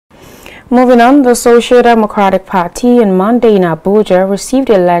Moving on, the Social Democratic Party on Monday in Abuja received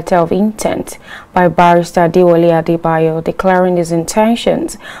a letter of intent by Barrister Adebayo declaring his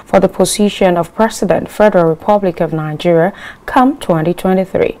intentions for the position of President, Federal Republic of Nigeria come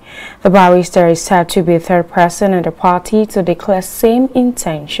 2023. The barrister is said to be the third person in the party to declare same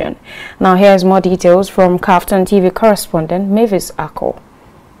intention. Now here's more details from KAFTAN TV correspondent Mavis Ako.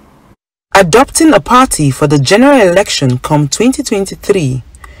 Adopting a party for the general election come 2023,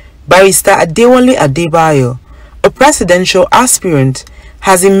 Barrister Adebayo, a presidential aspirant,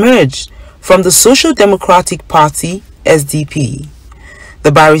 has emerged from the Social Democratic Party SDP.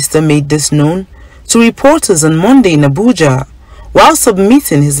 The barrister made this known to reporters on Monday in Abuja while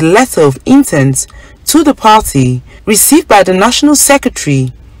submitting his letter of intent to the party received by the National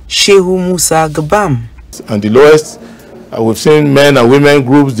Secretary, Shehu Musa Gabam. And the lowest, we've seen men and women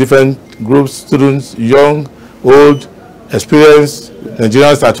groups, different groups, students, young, old, experienced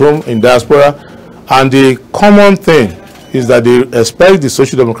Nigerians at home in diaspora, and the common thing is that they expect the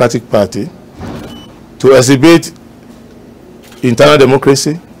Social Democratic Party to exhibit internal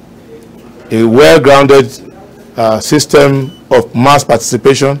democracy, a well-grounded system of mass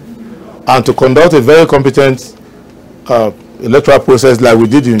participation, and to conduct a very competent electoral process like we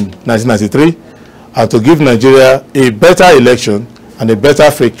did in 1993, and to give Nigeria a better election and a better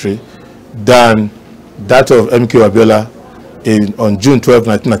victory than that of MK Abiola on June 12,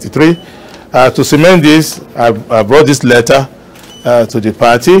 1993. To cement this, I brought this letter to the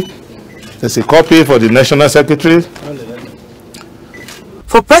party. There's a copy for the National Secretary.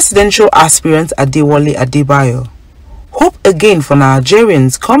 For presidential aspirant Adebayo, hope again for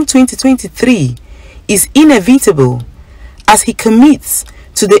Nigerians come 2023 is inevitable as he commits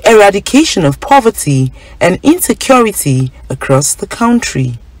to the eradication of poverty and insecurity across the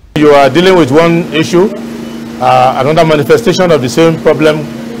country. You are dealing with one issue. Another manifestation of the same problem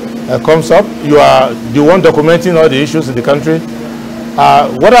comes up. You are the one documenting all the issues in the country.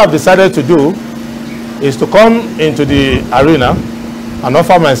 What I've decided to do is to come into the arena and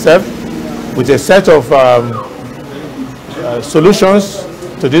offer myself with a set of solutions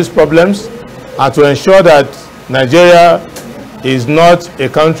to these problems, and to ensure that Nigeria is not a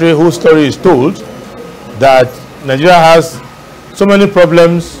country whose story is told, that Nigeria has so many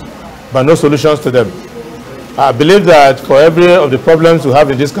problems but no solutions to them. I believe that for every of the problems we have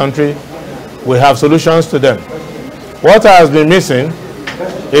in this country, we have solutions to them. What has been missing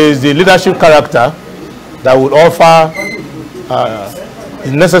is the leadership character that would offer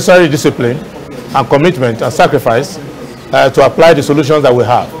the necessary discipline and commitment and sacrifice to apply the solutions that we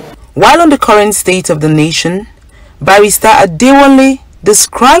have. While on the current state of the nation, Barrister Adebayo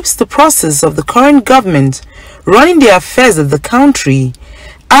describes the process of the current government running the affairs of the country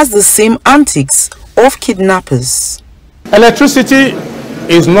as the same antics of kidnappers. Electricity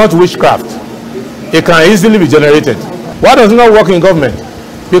is not witchcraft. It can easily be generated. Why does it not work in government?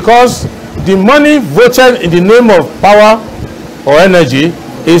 Because the money voted in the name of power or energy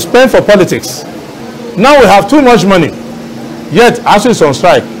is spent for politics. Now we have too much money, yet ASU is on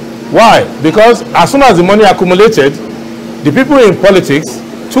strike. Why? Because as soon as the money accumulated, the people in politics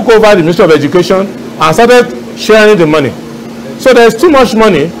took over the Ministry of Education and started sharing the money. So there's too much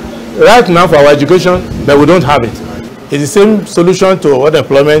money right now for our education, but we don't have it. It's the same solution to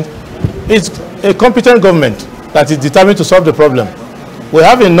unemployment. It's a competent government that is determined to solve the problem. We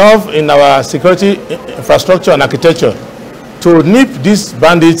have enough in our security infrastructure and architecture to nip these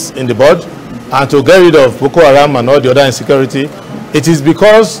bandits in the bud and to get rid of Boko Haram and all the other insecurity. It is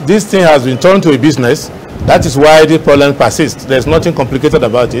because this thing has been turned to a business. That is why the problem persists. There's nothing complicated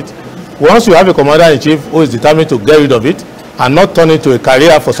about it. Once you have a commander-in-chief who is determined to get rid of it and not turn it to a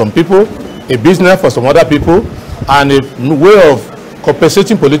career for some people, a business for some other people, and a way of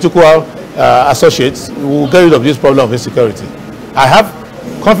compensating political associates, we will get rid of this problem of insecurity. I have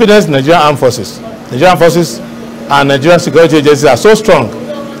confidence in Nigerian Armed Forces. Nigerian Armed Forces and Nigerian security agencies are so strong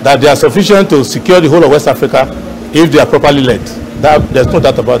that they are sufficient to secure the whole of West Africa if they are properly led. There's no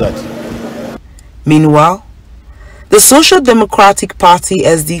doubt about that. Meanwhile, the Social Democratic Party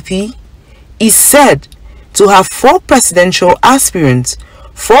SDP is said to have 4 presidential aspirants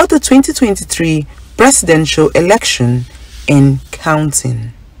for the 2023 presidential election and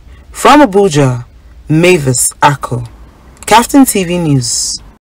counting. From Abuja, Mavis Ako, KAFTAN TV News.